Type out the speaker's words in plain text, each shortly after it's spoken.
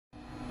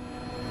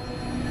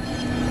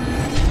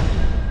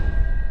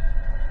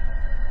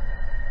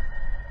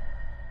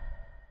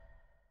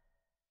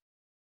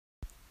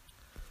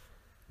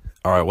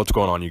All right, what's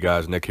going on, you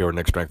guys? Nick here with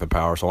Nick Strength and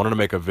Power. So I wanted to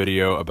make a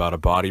video about a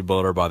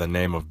bodybuilder by the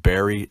name of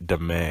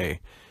DeMey.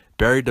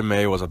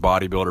 DeMey was a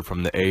bodybuilder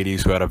from the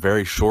 80s who had a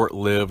very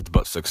short-lived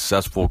but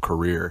successful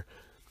career.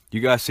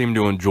 You guys seem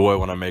to enjoy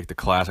when I make the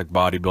classic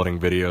bodybuilding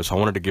videos, so I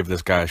wanted to give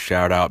this guy a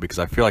shout out because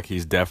I feel like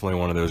he's definitely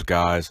one of those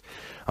guys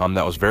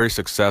that was very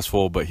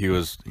successful, but he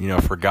was,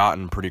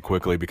 forgotten pretty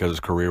quickly because his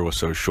career was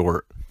so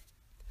short.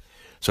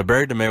 So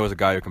DeMey was a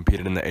guy who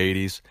competed in the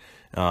 80s.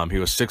 He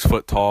was 6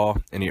 foot tall,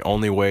 and he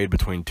only weighed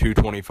between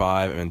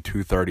 225 and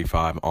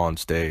 235 on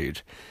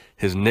stage.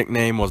 His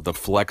nickname was the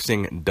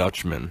Flexing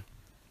Dutchman.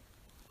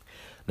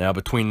 Now,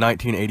 between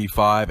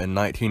 1985 and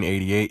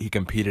 1988, he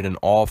competed in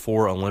all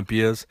 4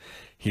 Olympias.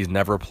 He's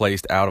never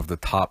placed out of the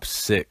top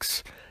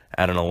 6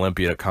 at an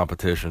Olympia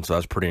competition, so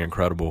that's pretty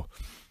incredible.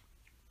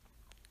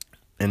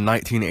 In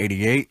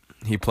 1988,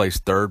 he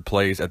placed 3rd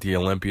place at the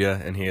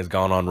Olympia, and he has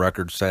gone on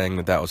record saying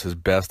that that was his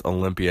best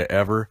Olympia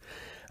ever.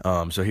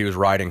 So he was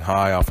riding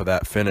high off of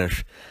that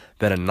finish.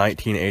 Then in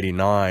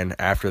 1989,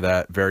 after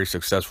that very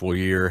successful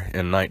year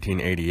in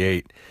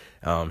 1988,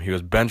 he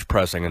was bench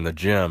pressing in the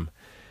gym.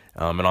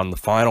 And on the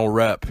final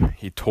rep,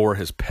 he tore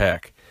his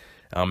pec.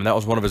 And that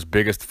was one of his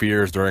biggest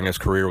fears during his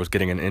career, was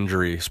getting an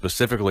injury,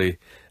 specifically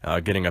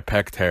getting a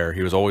pec tear.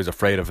 He was always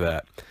afraid of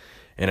that.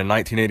 And in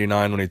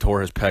 1989, when he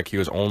tore his pec, he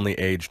was only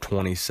age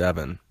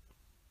 27.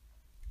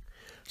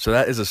 So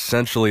that is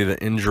essentially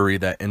the injury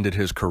that ended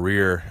his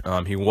career.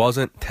 He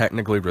wasn't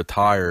technically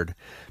retired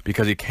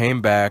because he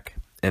came back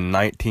in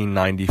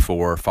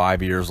 1994,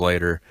 5 years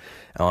later,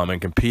 and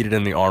competed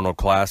in the Arnold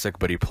Classic,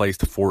 but he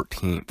placed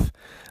 14th.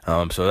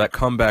 So that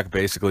comeback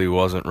basically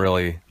wasn't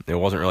really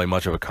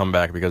much of a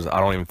comeback because I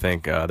don't even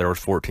think there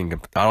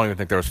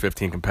was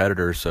 15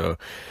 competitors. So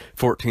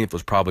 14th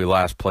was probably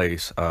last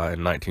place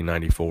in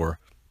 1994.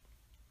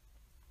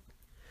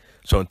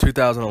 So in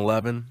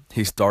 2011,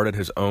 he started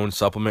his own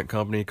supplement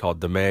company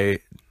called DeMey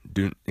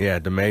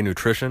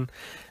Nutrition,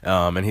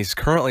 and he's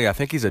currently, I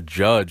think he's a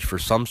judge for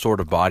some sort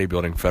of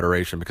bodybuilding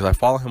federation, because I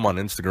follow him on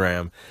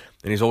Instagram,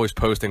 and he's always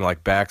posting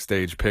like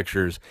backstage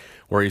pictures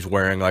where he's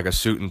wearing like a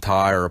suit and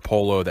tie or a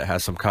polo that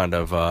has some kind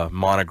of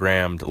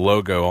monogrammed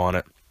logo on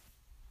it.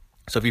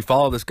 So if you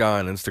follow this guy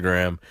on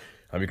Instagram,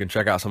 you can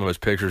check out some of his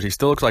pictures. He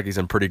still looks like he's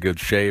in pretty good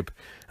shape.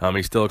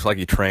 He still looks like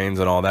he trains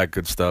and all that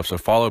good stuff. So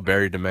follow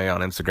DeMey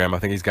on Instagram. I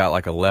think he's got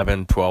like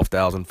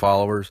 12,000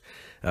 followers.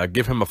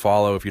 Give him a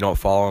follow if you don't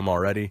follow him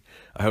already.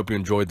 I hope you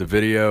enjoyed the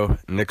video.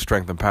 Nick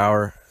Strength and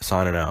Power,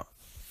 signing out.